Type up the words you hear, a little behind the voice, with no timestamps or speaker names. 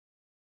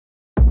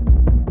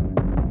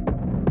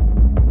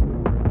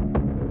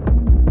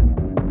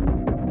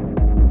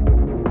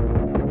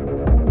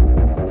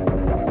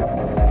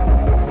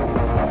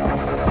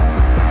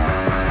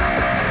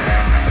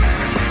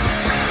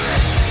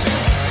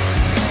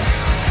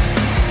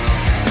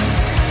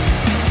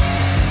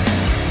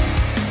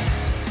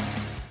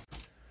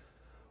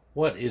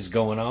What is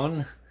going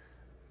on?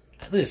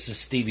 This is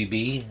Stevie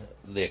B,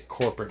 the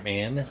corporate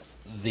man,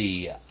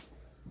 the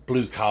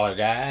blue collar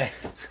guy.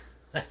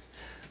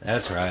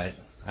 That's right.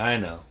 I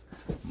know.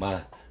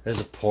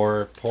 There's a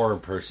poor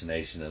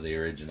impersonation of the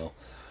original.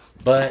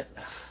 But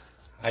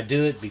I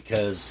do it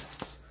because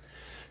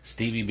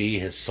Stevie B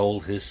has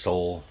sold his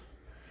soul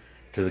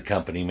to the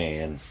company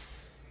man.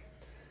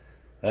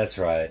 That's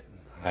right.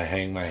 I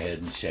hang my head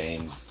in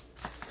shame.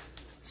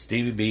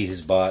 Stevie B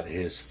has bought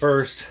his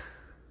first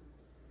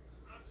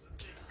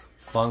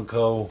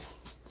Funko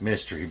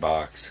mystery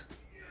box.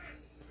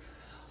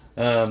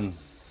 So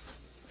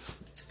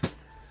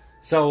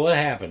what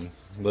happened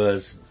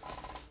was,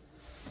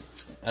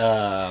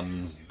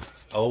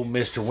 old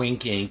Mr.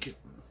 Wink Inc.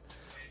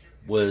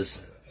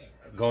 was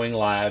going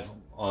live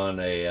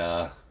on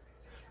on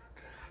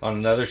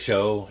another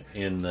show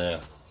in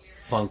the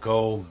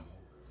Funko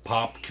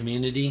Pop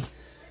community,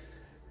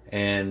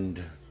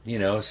 and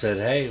said,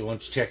 "Hey, why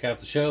don't you check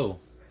out the show?"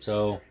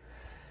 So,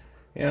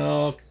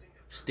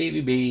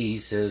 Stevie B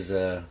says,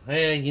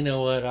 "Hey, you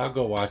know what? I'll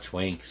go watch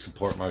Wink,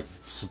 support my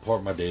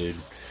dude."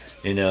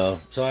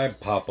 So I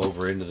pop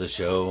over into the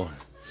show,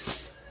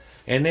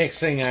 and next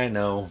thing I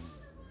know,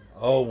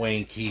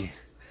 Wink, he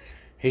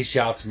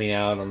shouts me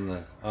out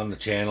on the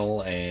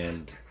channel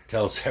and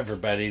tells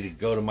everybody to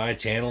go to my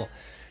channel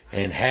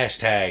and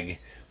hashtag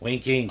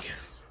Wink Inc.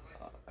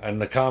 in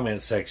the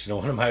comment section of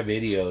one of my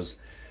videos,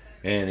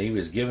 and he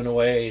was giving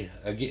away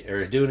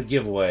doing a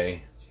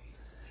giveaway.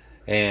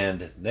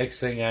 And next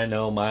thing I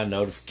know, my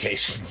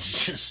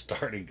notifications just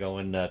started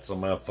going nuts on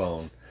my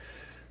phone.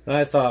 And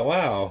I thought,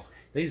 wow,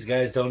 these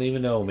guys don't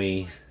even know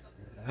me.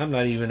 I'm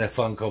not even a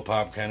Funko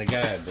Pop kind of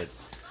guy, but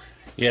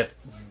yet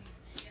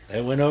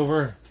they went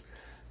over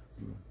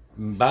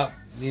about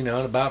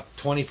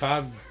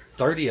 25,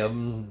 30 of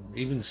them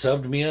even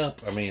subbed me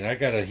up. I mean, I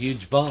got a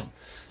huge bump.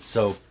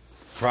 So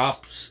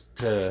props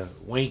to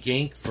Wink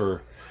Inc.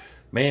 for,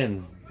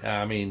 man,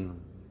 I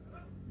mean,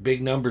 big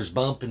numbers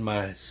bump in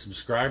my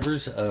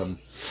subscribers. So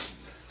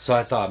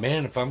I thought,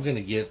 man, if I'm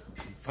gonna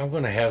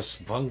have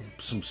some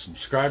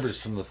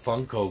subscribers from the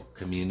Funko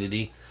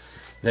community,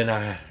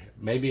 then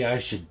maybe I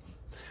should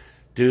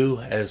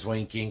do as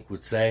Wink Inc.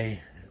 would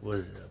say,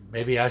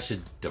 maybe I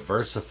should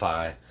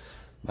diversify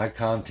my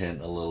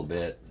content a little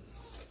bit.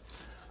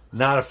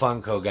 Not a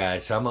Funko guy,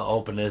 so I'm gonna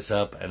open this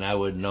up, and I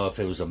wouldn't know if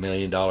it was $1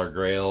 million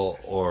grail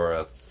or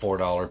a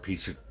 $4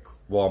 piece of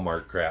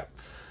Walmart crap.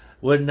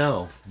 Wouldn't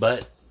know,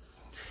 but.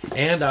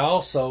 And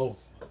I'm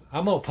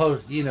gonna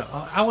post,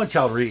 I want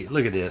y'all to read,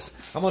 look at this.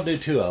 I'm gonna do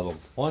two of them.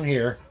 One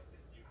here.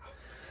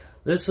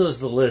 This was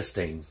the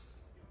listing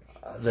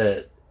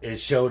that it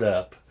showed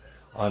up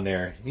on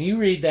there. You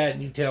read that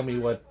and you tell me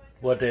what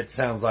that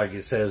sounds like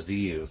it says to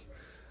you.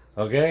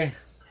 Okay?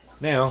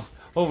 Now,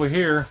 over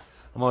here,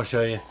 I'm gonna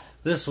show you.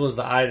 This was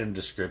the item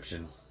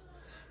description.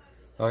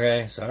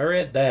 Okay, so I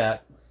read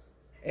that,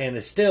 and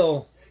it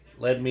still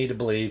led me to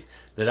believe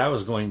that I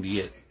was going to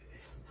get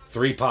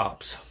 3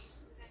 pops.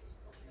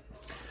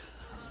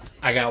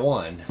 I got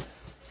 1.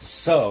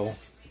 So,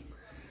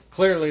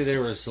 clearly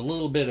there was a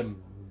little bit of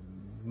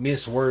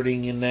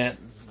miswording in that.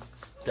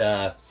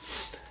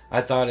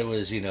 I thought it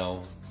was,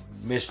 Funko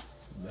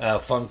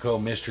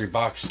Mystery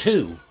Box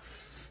 2.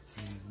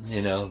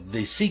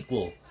 The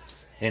sequel.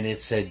 And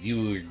it said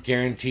you were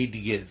guaranteed to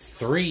get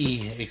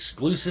 3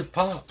 exclusive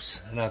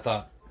pops. And I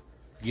thought,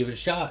 give it a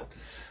shot.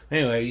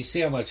 Anyway, you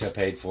see how much I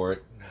paid for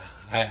it.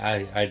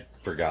 I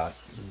forgot.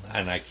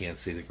 And I can't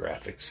see the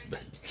graphics.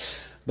 But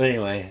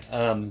anyway,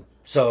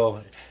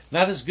 so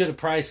not as good a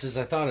price as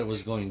I thought it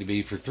was going to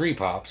be for 3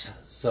 pops.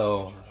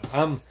 So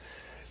I'm,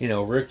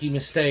 rookie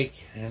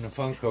mistake in the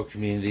Funko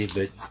community.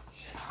 But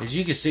as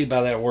you can see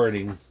by that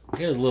wording,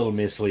 it was a little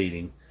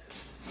misleading.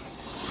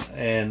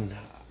 And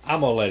I'm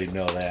going to let him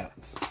know that.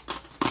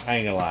 I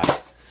ain't gonna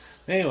lie.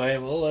 Anyway,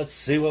 well, let's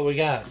see what we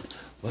got.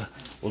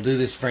 We'll do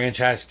this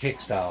franchise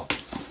kick style.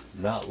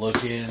 I'm not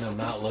looking. Want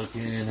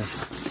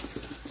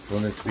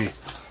it to be.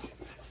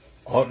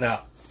 Oh,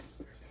 now.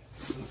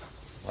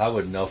 I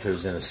wouldn't know if it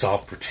was in a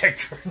soft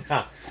protector or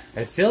not.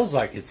 It feels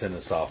like it's in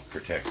a soft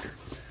protector.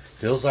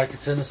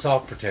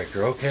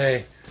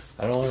 Okay.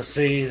 I don't want to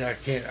see. I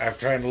can't. I'm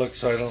trying to look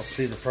so I don't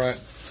see the front.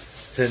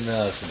 It's in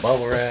some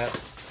bubble wrap.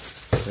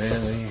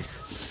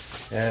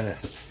 And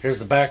here's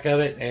the back of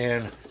it,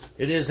 and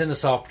it is in the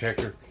soft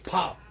protector.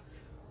 Pop.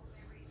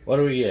 What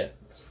do we get?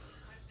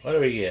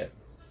 Oh,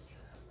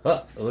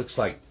 it looks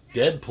like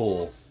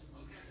Deadpool.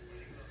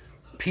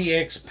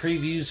 PX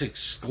Previews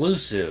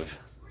exclusive.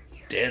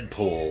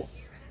 Deadpool.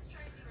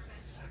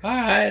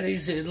 Alright,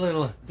 he's a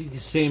little, you can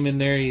see him in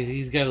there.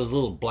 He's got his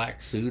little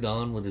black suit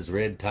on with his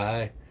red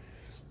tie.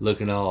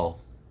 Looking all,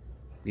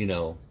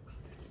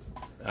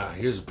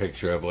 here's a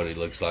picture of what he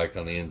looks like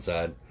on the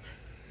inside.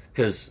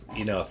 Because,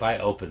 if I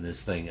open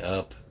this thing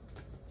up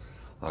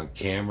on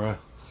camera,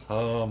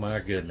 oh my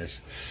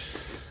goodness.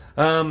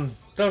 Don't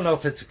know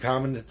if it's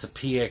it's a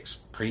PX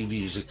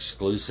Previews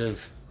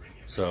exclusive.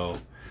 So,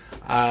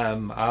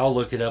 I'll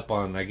look it up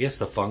on, I guess,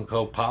 the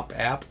Funko Pop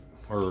app.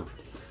 Or,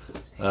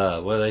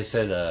 they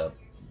said,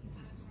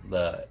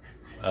 the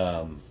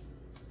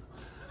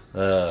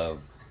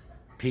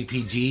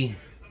PPG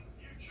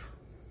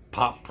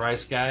pop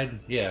price guide.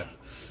 Yeah,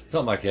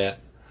 something like that.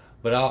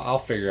 But I'll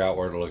figure out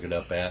where to look it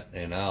up at,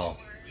 and I'll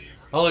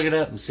look it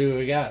up and see what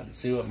we got and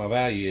see what my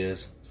value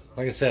is.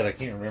 Like I said, I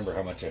can't remember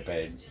how much I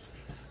paid.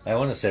 I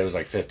want to say it was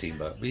like 15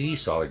 bucks, but you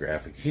saw the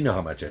graphic. You know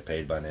how much I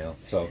paid by now.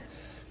 So,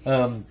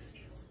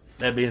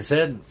 that being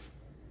said,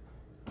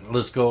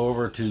 let's go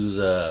over to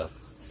the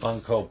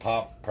Funko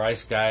Pop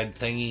price guide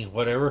thingy,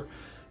 whatever,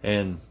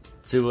 and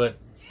see what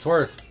it's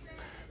worth.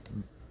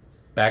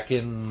 Back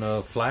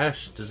in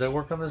Flash. Does that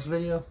work on this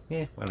video?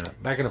 Yeah, why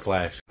not? Back in a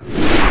Flash.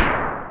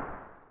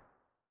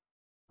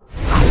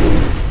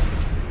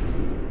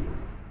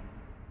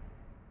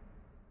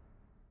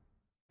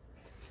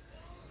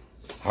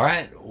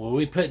 Alright, well,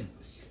 we put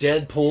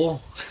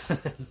Deadpool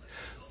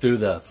through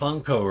the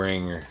Funko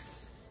ringer.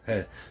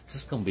 Is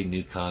this going to be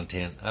new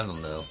content? I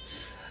don't know.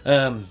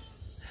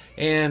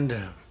 And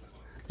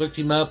looked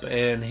him up,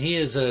 and he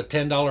is a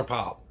 $10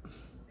 pop.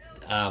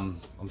 I'm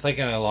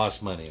thinking I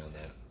lost money on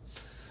that.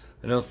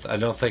 I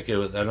don't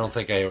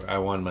think I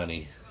won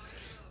money.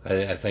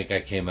 I think I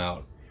came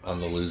out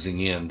on the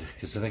losing end,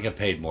 because I think I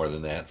paid more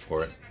than that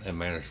for it. As a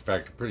matter of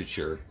fact, I'm pretty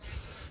sure.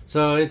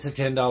 So it's a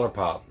 $10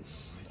 pop.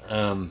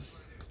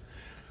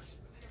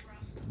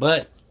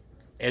 But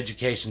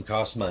education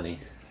costs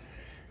money.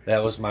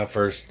 That was my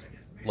first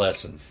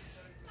lesson.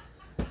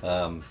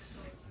 Well,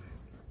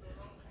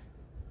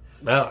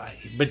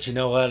 but you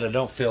know what? I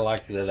don't feel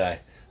like that I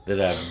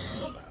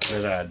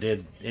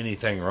did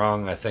anything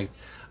wrong. I think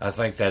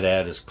that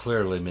ad is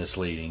clearly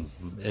misleading.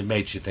 It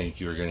made you think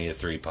you were going to get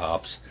 3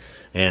 pops,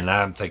 and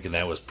I'm thinking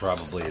that was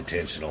probably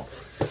intentional.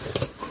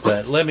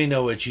 But let me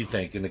know what you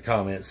think in the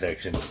comment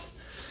section.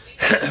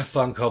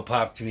 Funko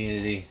Pop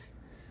community,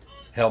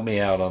 help me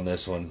out on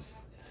this one.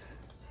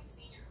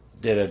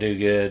 Did I do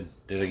good?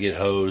 Did I get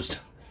hosed?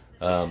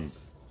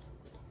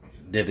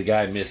 Did the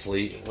guy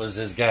mislead? Was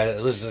this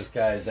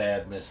guy's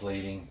ad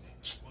misleading?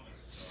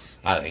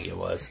 I think it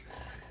was.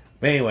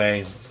 But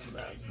anyway,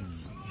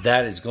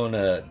 that is going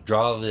to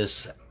draw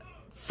this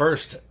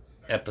first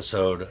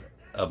episode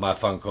of my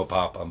Funko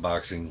Pop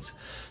unboxings.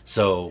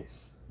 So,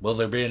 will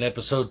there be an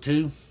episode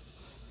 2?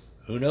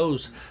 Who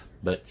knows?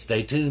 But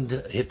stay tuned.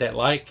 Hit that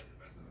like.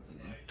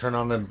 Turn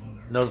on the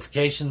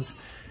notifications.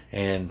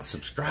 And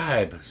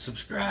subscribe.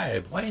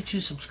 Why ain't you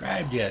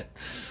subscribed yet?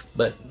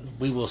 But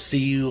we will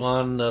see you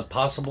on the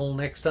possible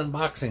next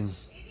unboxing.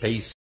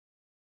 Peace.